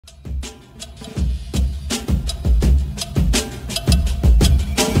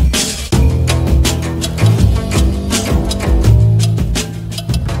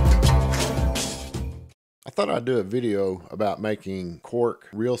thought I'd do a video about making cork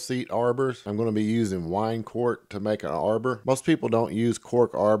reel seat arbors. I'm going to be using wine cork to make an arbor. Most people don't use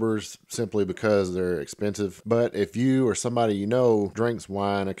cork arbors simply because they're expensive, but if you or somebody you know drinks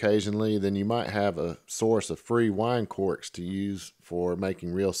wine occasionally, then you might have a source of free wine corks to use for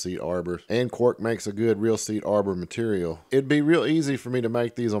making reel seat arbors. And cork makes a good reel seat arbor material. It'd be real easy for me to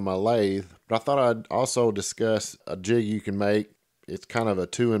make these on my lathe, but I thought I'd also discuss a jig you can make. It's kind of a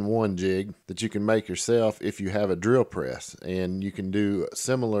 2-in-1 jig that you can make yourself if you have a drill press, and you can do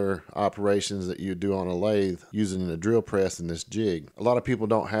similar operations that you do on a lathe using a drill press in this jig. A lot of people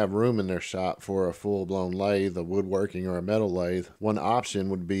don't have room in their shop for a full-blown lathe, a woodworking or a metal lathe. One option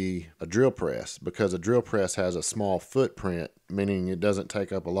would be a drill press, because a drill press has a small footprint, meaning it doesn't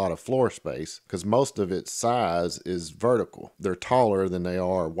take up a lot of floor space because most of its size is vertical. They're taller than they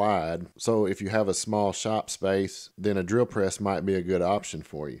are wide. So if you have a small shop space, then a drill press might be a good option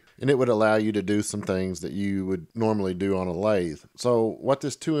for you. And it would allow you to do some things that you would normally do on a lathe. So what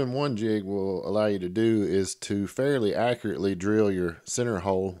this 2-in-1 jig will allow you to do is to fairly accurately drill your center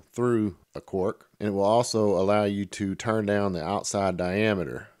hole through a cork. And it will also allow you to turn down the outside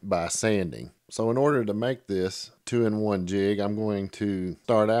diameter by sanding. So in order to make this 2-in-1 jig, I'm going to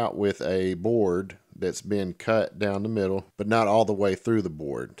start out with a board that's been cut down the middle, but not all the way through the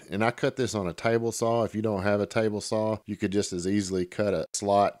board. And I cut this on a table saw. If you don't have a table saw, you could just as easily cut a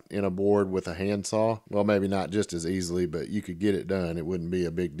slot in a board with a hand saw. Well, maybe not just as easily, but you could get it done. It wouldn't be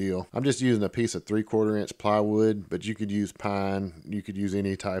a big deal. I'm just using a piece of 3/4 inch plywood, but you could use pine. You could use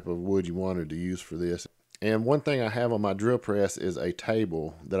any type of wood you wanted to use for this. And one thing I have on my drill press is a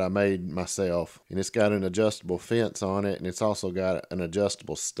table that I made myself, and it's got an adjustable fence on it, and it's also got an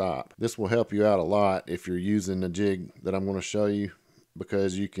adjustable stop. This will help you out a lot if you're using the jig that I'm going to show you,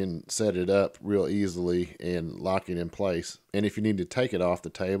 because you can set it up real easily and lock it in place. And if you need to take it off the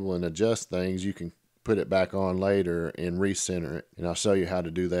table and adjust things, you can put it back on later and recenter it, and I'll show you how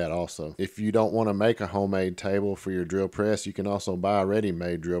to do that also. If you don't want to make a homemade table for your drill press, you can also buy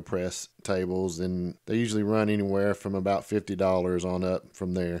ready-made drill press tables, and they usually run anywhere from about $50 on up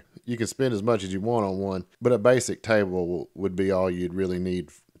from there. You can spend as much as you want on one, but a basic table would be all you'd really need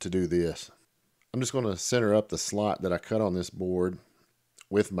to do this. I'm just going to center up the slot that I cut on this board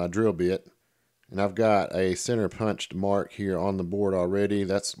with my drill bit. And I've got a center punched mark here on the board already.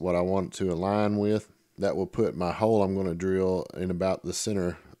 That's what I want it to align with. That will put my hole I'm going to drill in about the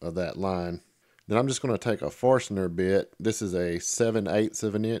center of that line. Then I'm just going to take a Forstner bit. This is a 7/8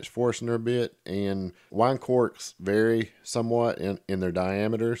 of an inch Forstner bit, and wine corks vary somewhat in their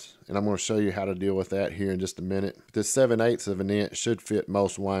diameters, and I'm going to show you how to deal with that here in just a minute. This 7/8 of an inch should fit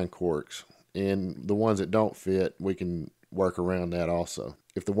most wine corks, and the ones that don't fit, we can work around that also.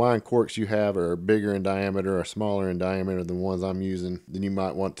 If the wine corks you have are bigger in diameter or smaller in diameter than the ones I'm using, then you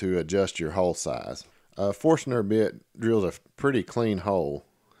might want to adjust your hole size. A Forstner bit drills a pretty clean hole.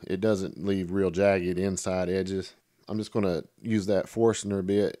 It doesn't leave real jagged inside edges. I'm just going to use that Forstner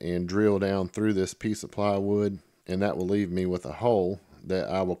bit and drill down through this piece of plywood, and that will leave me with a hole that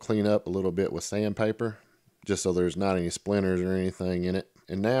I will clean up a little bit with sandpaper, just so there's not any splinters or anything in it.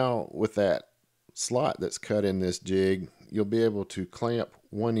 And now with that slot that's cut in this jig, you'll be able to clamp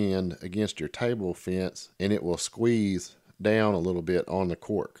one end against your table fence, and it will squeeze down a little bit on the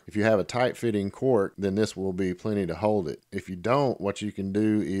cork. If you have a tight fitting cork, then this will be plenty to hold it. If you don't, what you can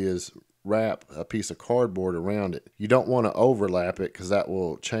do is wrap a piece of cardboard around it. You don't want to overlap it, because that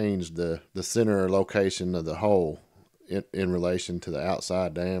will change the center location of the hole in relation to the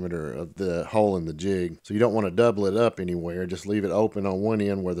outside diameter of the hole in the jig. So you don't want to double it up anywhere. Just leave it open on one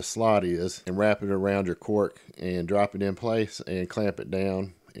end where the slot is, and wrap it around your cork and drop it in place and clamp it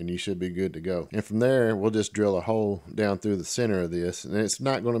down, and you should be good to go. And from there, we'll just drill a hole down through the center of this, and it's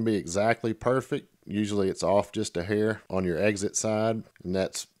not going to be exactly perfect. Usually it's off just a hair on your exit side, and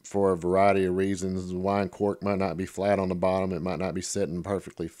that's for a variety of reasons. The wine cork might not be flat on the bottom. It might not be sitting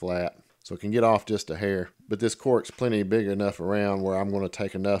perfectly flat, so it can get off just a hair. But this cork's plenty big enough around where I'm going to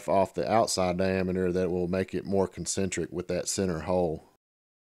take enough off the outside diameter that will make it more concentric with that center hole.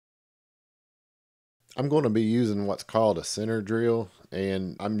 I'm going to be using what's called a center drill,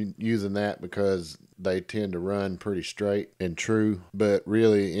 and I'm using that because they tend to run pretty straight and true, but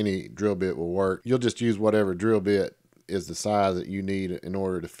really any drill bit will work. You'll just use whatever drill bit is the size that you need in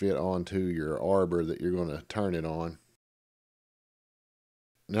order to fit onto your arbor that you're going to turn it on.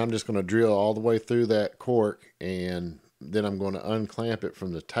 Now I'm just going to drill all the way through that cork, and then I'm going to unclamp it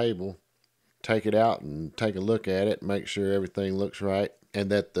from the table, take it out and take a look at it, make sure everything looks right, and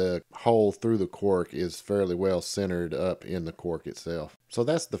that the hole through the cork is fairly well centered up in the cork itself. So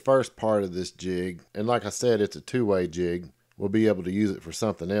that's the first part of this jig, and like I said, it's a two-way jig. we'll be able to use it for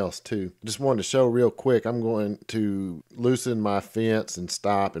something else too. Just wanted to show real quick, I'm going to loosen my fence and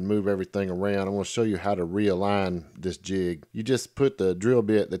stop and move everything around. I'm going to show you how to realign this jig. You just put the drill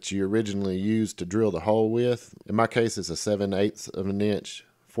bit that you originally used to drill the hole with. In my case, it's a 7/8 of an inch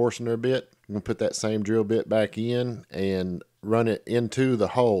Forstner bit. I'm going to put that same drill bit back in and run it into the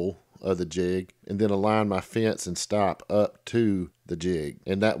hole of the jig, and then align my fence and stop up to the jig,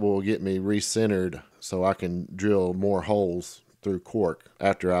 and that will get me recentered so I can drill more holes through cork.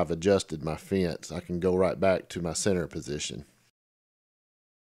 After I've adjusted my fence, I can go right back to my center position.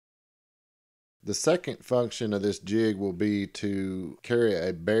 The second function of this jig will be to carry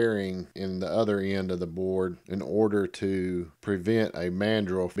a bearing in the other end of the board in order to prevent a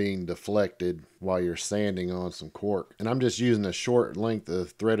mandrel being deflected while you're sanding on some cork. And I'm just using a short length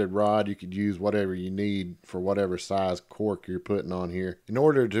of threaded rod. You could use whatever you need for whatever size cork you're putting on here. In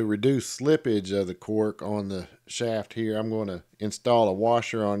order to reduce slippage of the cork on the shaft here, I'm going to install a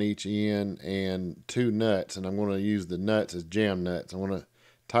washer on each end and 2 nuts, and I'm going to use the nuts as jam nuts. I'm going to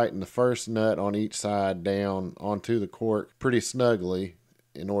tighten the first nut on each side down onto the cork pretty snugly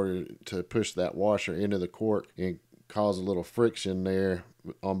in order to push that washer into the cork and cause a little friction there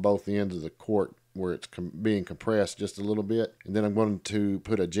on both ends of the cork where it's being compressed just a little bit. And then I'm going to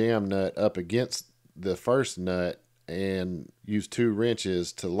put a jam nut up against the first nut and use 2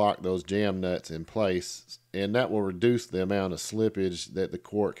 wrenches to lock those jam nuts in place, and that will reduce the amount of slippage that the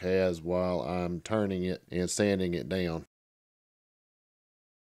cork has while I'm turning it and sanding it down.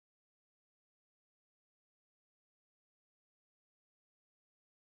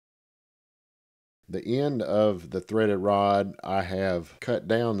 The end of the threaded rod, I have cut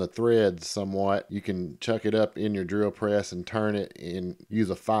down the threads somewhat. You can chuck it up in your drill press and turn it and use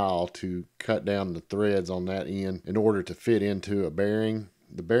a file to cut down the threads on that end in order to fit into a bearing.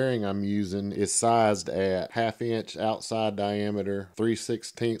 The bearing I'm using is sized at 1/2 inch outside diameter,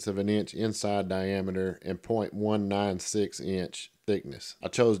 3/16 of an inch inside diameter, and 0.196 inch thickness. I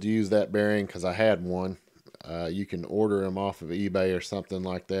chose to use that bearing because I had one. You can order them off of eBay or something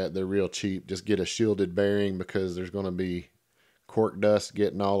like that. They're real cheap. Just get a shielded bearing because there's going to be cork dust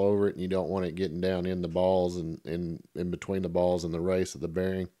getting all over it, and you don't want it getting down in the balls and in between the balls and the race of the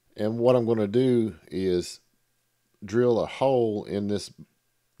bearing. And what I'm going to do is drill a hole in this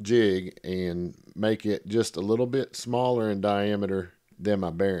jig and make it just a little bit smaller in diameter than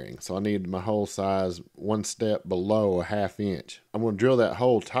my bearing. So I need my hole size 1 step below 1/2 inch. I'm going to drill that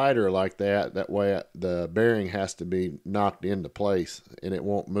hole tighter like that. That way the bearing has to be knocked into place and it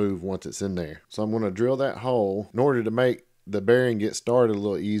won't move once it's in there. So I'm going to drill that hole. In order to make the bearing get started a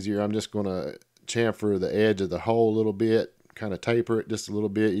little easier, I'm just going to chamfer the edge of the hole a little bit, kind of taper it just a little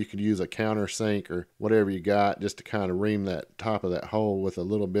bit. You could use a countersink or whatever you got just to kind of ream that top of that hole with a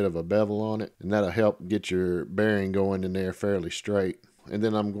little bit of a bevel on it, and that'll help get your bearing going in there fairly straight. And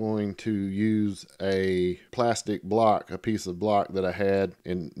then I'm going to use a plastic block, a piece of block that I had,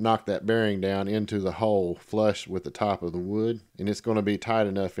 and knock that bearing down into the hole flush with the top of the wood. And it's going to be tight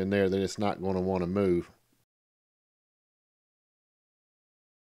enough in there that it's not going to want to move.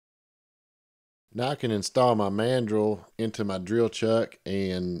 Now I can install my mandrel into my drill chuck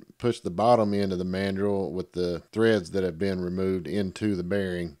and push the bottom end of the mandrel with the threads that have been removed into the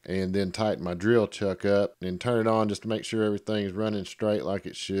bearing, and then tighten my drill chuck up and turn it on just to make sure everything's running straight like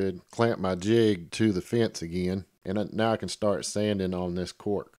it should. Clamp my jig to the fence again, and now I can start sanding on this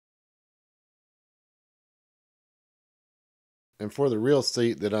cork. And for the real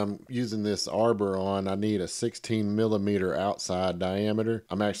seat that I'm using this arbor on, I need a 16 millimeter outside diameter.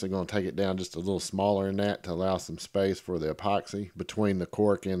 I'm actually going to take it down just a little smaller than that to allow some space for the epoxy between the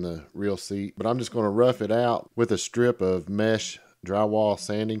cork and the real seat. But I'm just going to rough it out with a strip of mesh drywall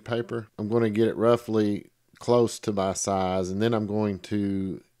sanding paper. I'm going to get it roughly close to my size, and then I'm going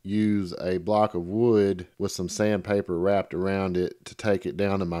to use a block of wood with some sandpaper wrapped around it to take it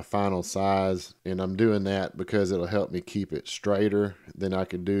down to my final size. And I'm doing that because it'll help me keep it straighter than I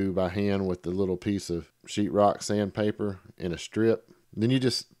could do by hand with the little piece of sheetrock sandpaper in a strip. Then you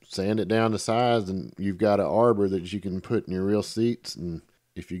just sand it down to size, and you've got an arbor that you can put in your real seats. And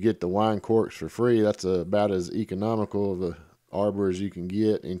if you get the wine corks for free, that's about as economical of a arbor as you can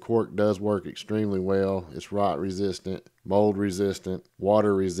get. And cork does work extremely well. It's rot resistant, mold resistant,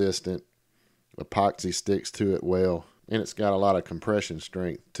 water resistant. Epoxy sticks to it well, and it's got a lot of compression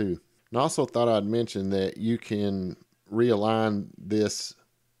strength too. And I also thought I'd mention that you can realign this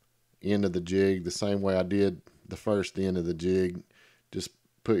end of the jig the same way I did the first end of the jig. Just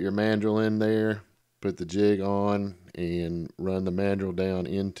put your mandrel in there, put the jig on and run the mandrel down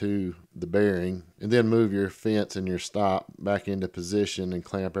into the bearing, and then move your fence and your stop back into position and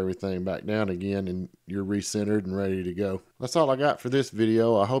clamp everything back down again, and you're recentered and ready to go. That's all I got for this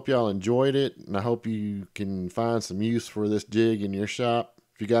video. I hope y'all enjoyed it, and I hope you can find some use for this jig in your shop.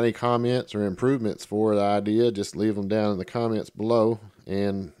 If you got any comments or improvements for the idea, just leave them down in the comments below.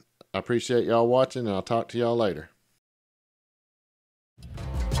 And I appreciate y'all watching, and I'll talk to y'all later.